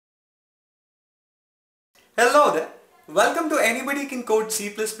Hello there. Welcome to Anybody Can Code C++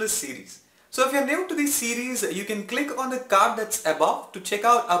 series. So if you're new to this series, you can click on the card that's above to check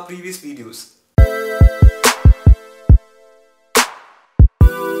out our previous videos.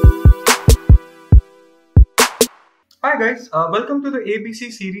 Hi guys, welcome to the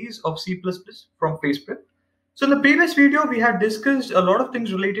ABC series of C++ from Facebook. So in the previous video, we had discussed a lot of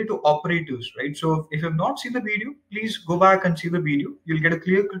things related to operators, right? So if you have not seen the video, please go back and see the video. You'll get a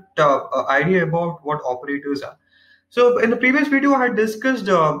clear idea about what operators are. So in the previous video, I had discussed,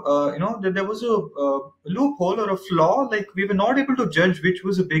 that there was a loophole or a flaw, like we were not able to judge which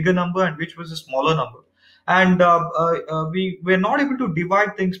was a bigger number and which was a smaller number. And we were not able to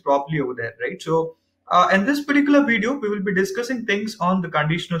divide things properly over there, right? So in this particular video, we will be discussing things on the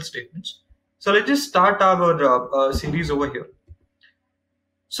conditional statements. So let's just start our series over here.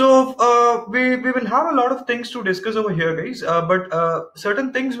 So we will have a lot of things to discuss over here, guys, but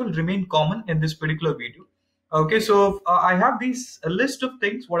certain things will remain common in this particular video. Okay, so I have a list of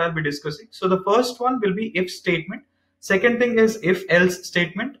things what I'll be discussing. So the first one will be if statement. Second thing is if else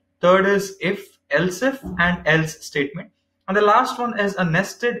statement. Third is if else if and else statement. And the last one is a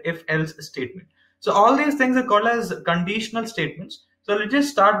nested if else statement. So all these things are called as conditional statements. So let's just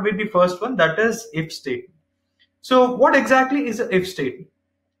start with the first one, that is if statement. So what exactly is a if statement?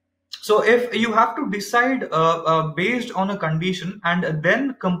 So if you have to decide based on a condition and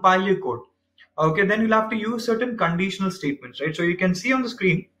then compile your code, okay, then you'll have to use certain conditional statements, right? So you can see on the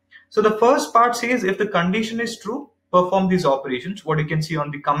screen. So the first part says if the condition is true, perform these operations. What you can see on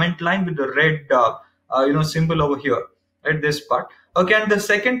the comment line with the red, symbol over here, at this part. Okay, and the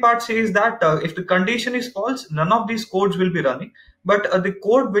second part says that if the condition is false, none of these codes will be running, but the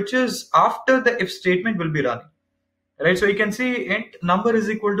code which is after the if statement will be running. Right, so you can see int number is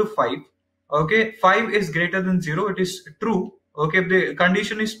equal to 5. Okay, 5 is greater than 0, it is true. Okay, if the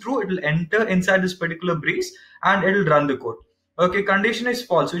condition is true, it will enter inside this particular brace and it will run the code. Okay, condition is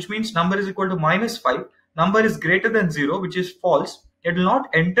false, which means number is equal to -5. Number is greater than 0, which is false. It will not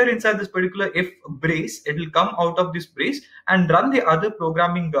enter inside this particular if brace. It will come out of this brace and run the other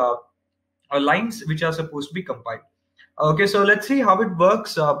programming lines which are supposed to be compiled. Okay, so let's see how it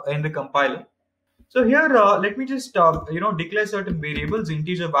works in the compiler. So here, let me just declare certain variables,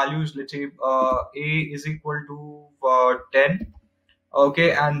 integer values. Let's say a is equal to 10.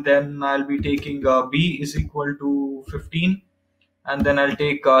 Okay, and then I'll be taking b is equal to 15, and then I'll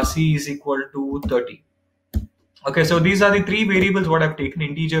take c is equal to 30. Okay, so these are the three variables what I've taken,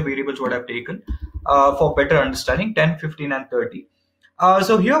 integer variables what I've taken for better understanding, 10, 15, and 30.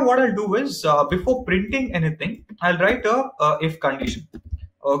 So here what I'll do is before printing anything, I'll write a if condition.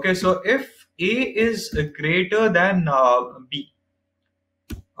 Okay, so if a is greater than b,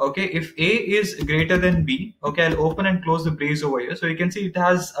 okay, if a is greater than b, okay, I'll open and close the brace over here. So you can see it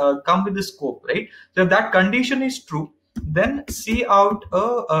has come with the scope, right? So if that condition is true, then see out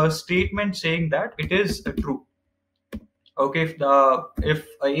a statement saying that it is true. Okay, if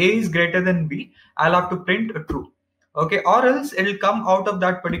a is greater than b, I'll have to print a true. Okay, or else it will come out of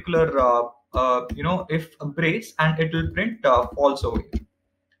that particular if brace and it will print false over here.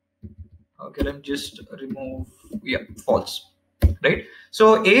 Okay, let me just remove, yeah, false, right?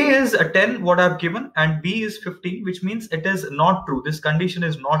 So a is a 10 what I've given and b is 15, which means it is not true. This condition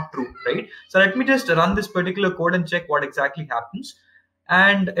is not true, right? So let me just run this particular code and check what exactly happens.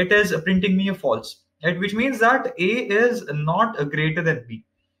 And it is printing me a false, right? Which means that a is not greater than b,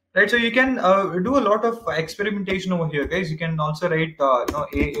 right? So you can do a lot of experimentation over here, guys. You can also write a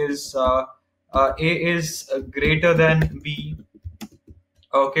is greater than b.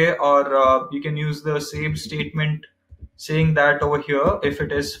 Okay, or you can use the same statement saying that over here if it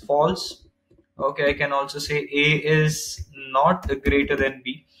is false. Okay, I can also say a is not greater than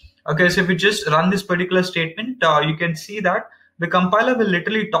b. Okay, so if you just run this particular statement, you can see that the compiler will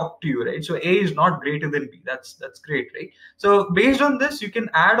literally talk to you, right? So a is not greater than b. That's great, right? So based on this, you can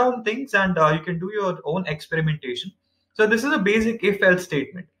add on things and you can do your own experimentation. So this is a basic if else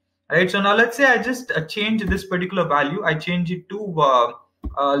statement, right? So now let's say I just change this particular value. I change it to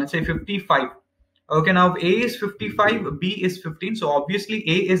let's say 55. Okay, now a is 55, b is 15, so obviously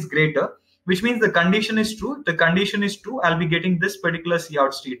a is greater, which means the condition is true. The condition is true, I'll be getting this particular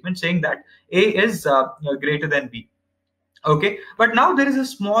cout statement saying that a is greater than b. Okay, but now there is a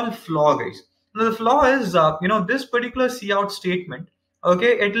small flaw, guys. Now the flaw is this particular cout statement,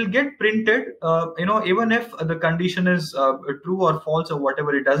 okay, it will get printed even if the condition is true or false or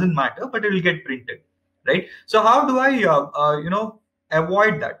whatever, it doesn't matter, but it will get printed, right? So how do I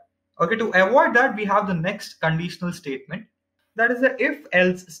avoid that? Okay, to avoid that, we have the next conditional statement, that is the if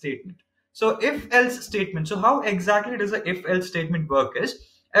else statement. So if else statement, so how exactly does the if else statement work is,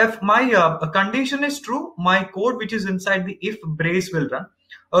 If my condition is true, my code which is inside the if brace will run.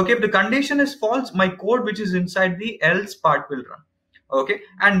 Okay, if the condition is false, my code which is inside the else part will run. Okay,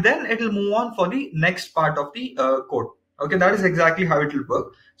 and then it will move on for the next part of the code. Okay, that is exactly how it will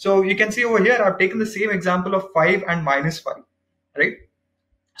work. So you can see over here, I've taken the same example of 5 and -5, right?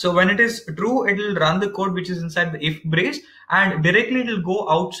 So when it is true, it will run the code which is inside the if brace, and directly it will go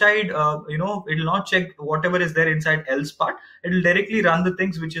outside. It will not check whatever is there inside else part. It will directly run the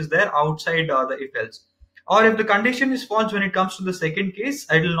things which is there outside the if else. Or if the condition is false, when it comes to the second case,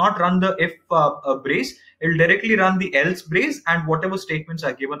 it will not run the if brace. It will directly run the else brace and whatever statements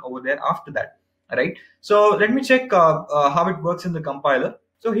are given over there after that. Right. So let me check how it works in the compiler.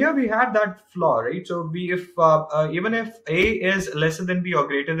 So here we had that flaw, right? So we, if even if A is lesser than B or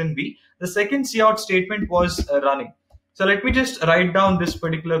greater than B, the second cout statement was running. So let me just write down this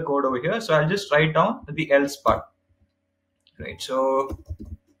particular code over here. So I'll just write down the else part, right? So,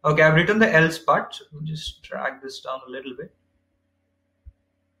 okay, I've written the else part. So let me just drag this down a little bit.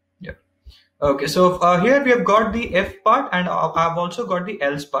 Yeah. Okay, so here we have got the if part, and I've also got the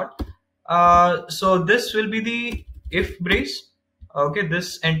else part. So this will be the if brace. Okay,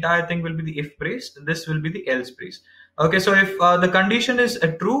 this entire thing will be the if brace. This will be the else brace. Okay, so if the condition is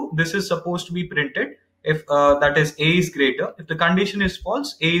true, this is supposed to be printed. If that is A is greater. If the condition is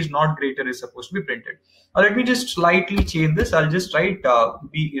false, A is not greater is supposed to be printed. Let me just slightly change this. I'll just write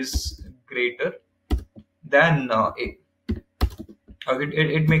B is greater than A. Okay,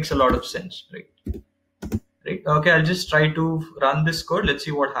 it makes a lot of sense, right? Right. Okay, I'll just try to run this code. Let's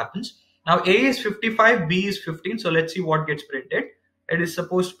see what happens. Now A is 55, B is 15. So let's see what gets printed. It is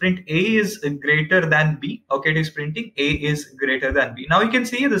supposed to print A is greater than B. Okay, it is printing A is greater than B. Now you can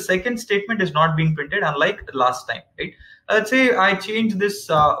see the second statement is not being printed, unlike last time, right? Let's say I change this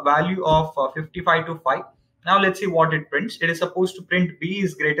value of 55 to 5. Now let's see what it prints. It is supposed to print B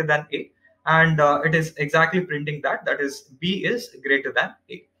is greater than A, and it is exactly printing that. That is B is greater than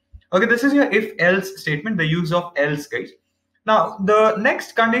A. Okay, this is your if else statement, the use of else, guys. Now the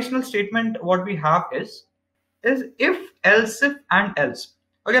next conditional statement what we have is if, else if, and else.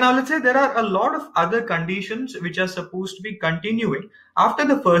 Okay, now let's say there are a lot of other conditions which are supposed to be continuing after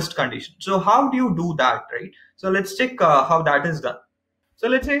the first condition. So how do you do that, right? So let's check how that is done. So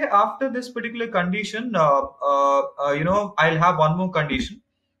let's say after this particular condition, I'll have one more condition.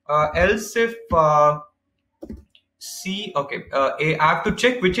 Else if C, okay, I have to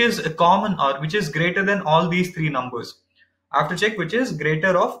check which is common or which is greater than all these three numbers. I have to check which is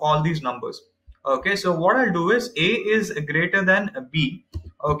greater of all these numbers. Okay, so what I'll do is A is greater than B.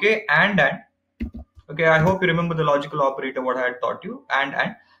 Okay, and okay, I hope you remember the logical operator what I had taught you. And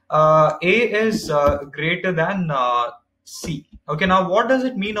A is greater than C. Okay, now what does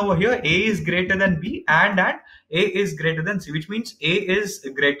it mean over here? A is greater than B, and A is greater than C, which means A is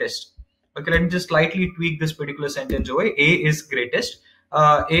greatest. Okay, let me just slightly tweak this particular sentence over. A is greatest.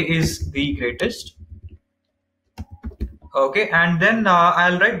 A is the greatest. Okay, and then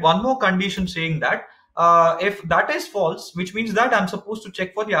I'll write one more condition saying that if that is false, which means that I'm supposed to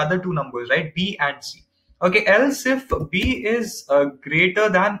check for the other two numbers, right? B and C. Okay, else if B is greater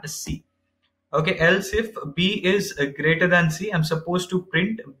than C. Okay, else if B is greater than C, I'm supposed to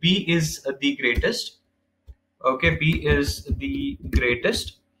print B is the greatest. Okay, B is the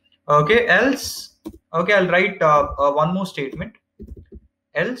greatest. Okay, else, okay, I'll write one more statement.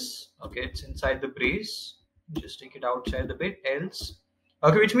 Else, okay, it's inside the brace. Just take it outside the bit. Else,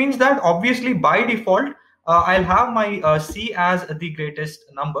 okay, which means that obviously by default, I'll have my C as the greatest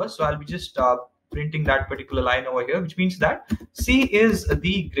number. So I'll be just printing that particular line over here, which means that C is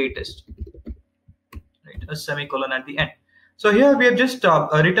the greatest. Right, a semicolon at the end. So here we have just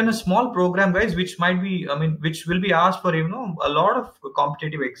written a small program, guys, which might be, which will be asked for, a lot of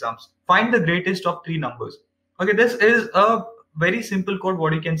competitive exams. Find the greatest of three numbers. Okay, this is a very simple code,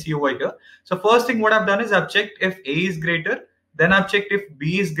 what you can see over here. So first thing what I've done is I've checked if A is greater, then I've checked if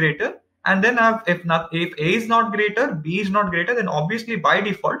B is greater, and then if A is not greater, B is not greater, then obviously by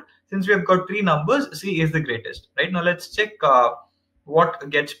default, since we have got three numbers, C is the greatest, right? Now let's check what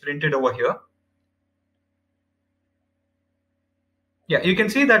gets printed over here. Yeah, you can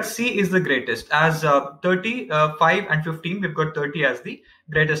see that C is the greatest. As 30, 5 and 15, we've got 30 as the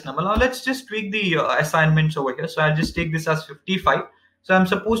greatest number. Now let's just tweak the assignments over here. So I'll just take this as 55. So I'm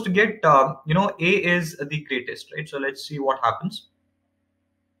supposed to get, A is the greatest, right? So let's see what happens.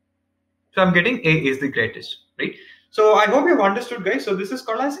 So I'm getting A is the greatest, right? So I hope you've understood, guys. So this is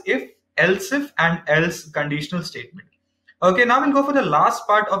called as if, else if, and else conditional statement. Okay, now we'll go for the last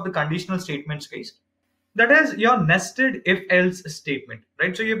part of the conditional statements, guys. That is your nested if else statement,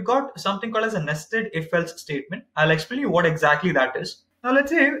 right? So you've got something called as a nested if else statement. I'll explain you what exactly that is. Now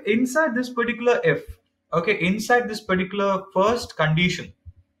let's say inside this particular if, okay, inside this particular first condition,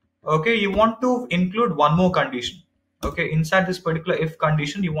 okay, you want to include one more condition. Okay, inside this particular if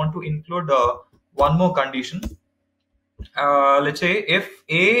condition, you want to include one more condition. Let's say if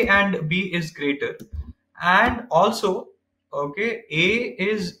A and B is greater, and also, okay, A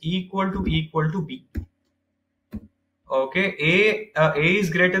is equal to B. Okay, A is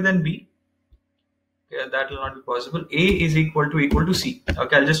greater than B. Okay, that will not be possible. A is equal to C.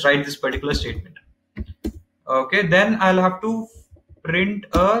 Okay, I'll just write this particular statement. Okay, then I'll have to print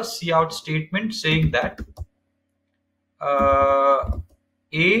a cout statement saying that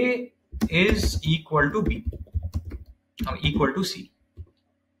A is equal to B, equal to C.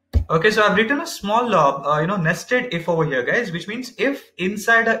 Okay, so I've written a small nested if over here, guys, which means if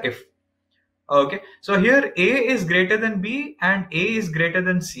inside a if. Okay, so here A is greater than B and A is greater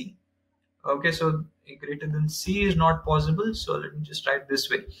than C. Okay, so A greater than C is not possible, so let me just write this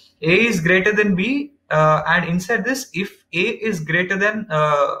way. A is greater than B, and inside this, if A is greater than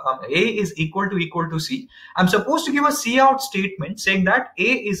A is equal to C, I'm supposed to give a cout statement saying that A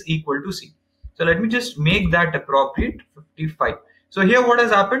is equal to C. So let me just make that appropriate. 55. So here what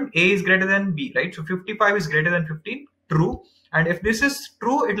has happened? A is greater than B, right? So 55 is greater than 15, true. And if this is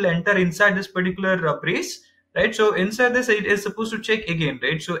true, it will enter inside this particular brace, right? So inside this, it is supposed to check again,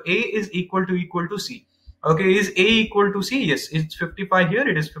 right? So A is equal to C. Okay, is A equal to C? Yes, it's 55 here,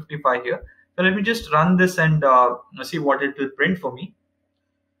 it is 55 here. So let me just run this and see what it will print for me.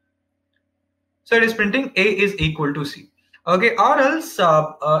 So it is printing A is equal to C. Okay, or else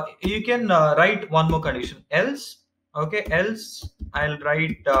you can write one more condition. Else, okay, else I'll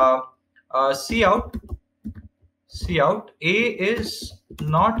write cout A is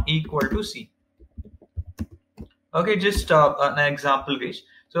not equal to C. Okay, just an example, guys.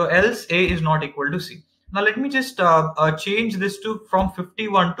 So else A is not equal to C. Now let me just change this to from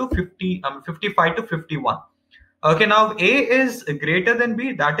 51 to 55 to 51. Okay, now A is greater than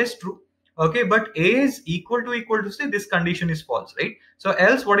B, that is true. Okay, but A is equal to C, this condition is false, right? So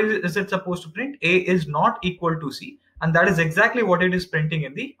else what is it supposed to print? A is not equal to C, and that is exactly what it is printing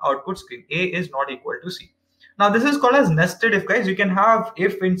in the output screen. A is not equal to C. Now this is called as nested if, guys. You can have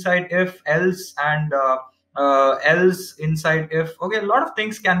if inside if, else, and else inside if. Okay, a lot of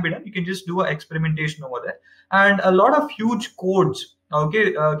things can be done. You can just do an experimentation over there, and a lot of huge codes,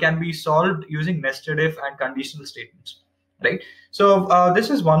 okay, can be solved using nested if and conditional statements, right? So this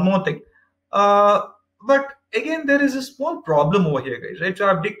is one more thing, but again there is a small problem over here, guys, right? So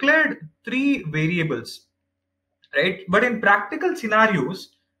I've declared 3 variables, right? But in practical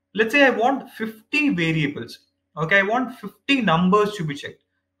scenarios, let's say I want 50 variables. Okay, I want 50 numbers to be checked.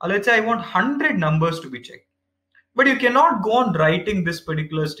 Let's say I want 100 numbers to be checked. But you cannot go on writing this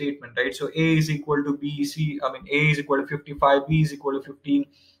particular statement, right? So A is equal to B, A is equal to 55, B is equal to 15,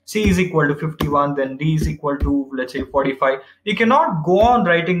 C is equal to 51, then D is equal to, let's say, 45. You cannot go on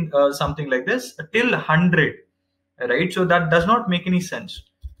writing something like this till 100, right? So that does not make any sense.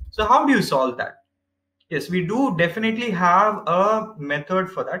 So how do you solve that? Yes, we do definitely have a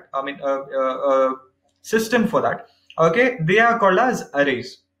method for that. A system for that. Okay, they are called as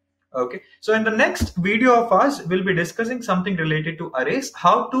arrays. Okay, so in the next video of us, we'll be discussing something related to arrays,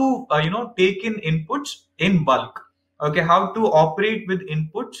 how to take in inputs in bulk. Okay, how to operate with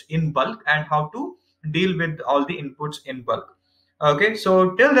inputs in bulk and how to deal with all the inputs in bulk. Okay,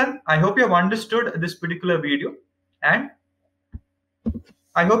 so till then, I hope you have understood this particular video, and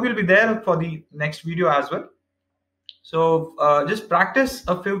I hope you'll be there for the next video as well. So just practice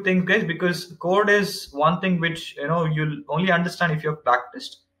a few things, guys, because code is one thing which you'll only understand if you've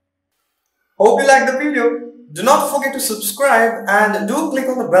practiced. Hope you liked the video. Do not forget to subscribe and do click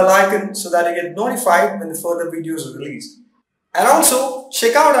on the bell icon so that you get notified when the further videos are released. And also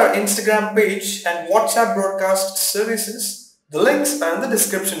check out our Instagram page and WhatsApp broadcast services. The links are in the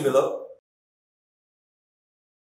description below.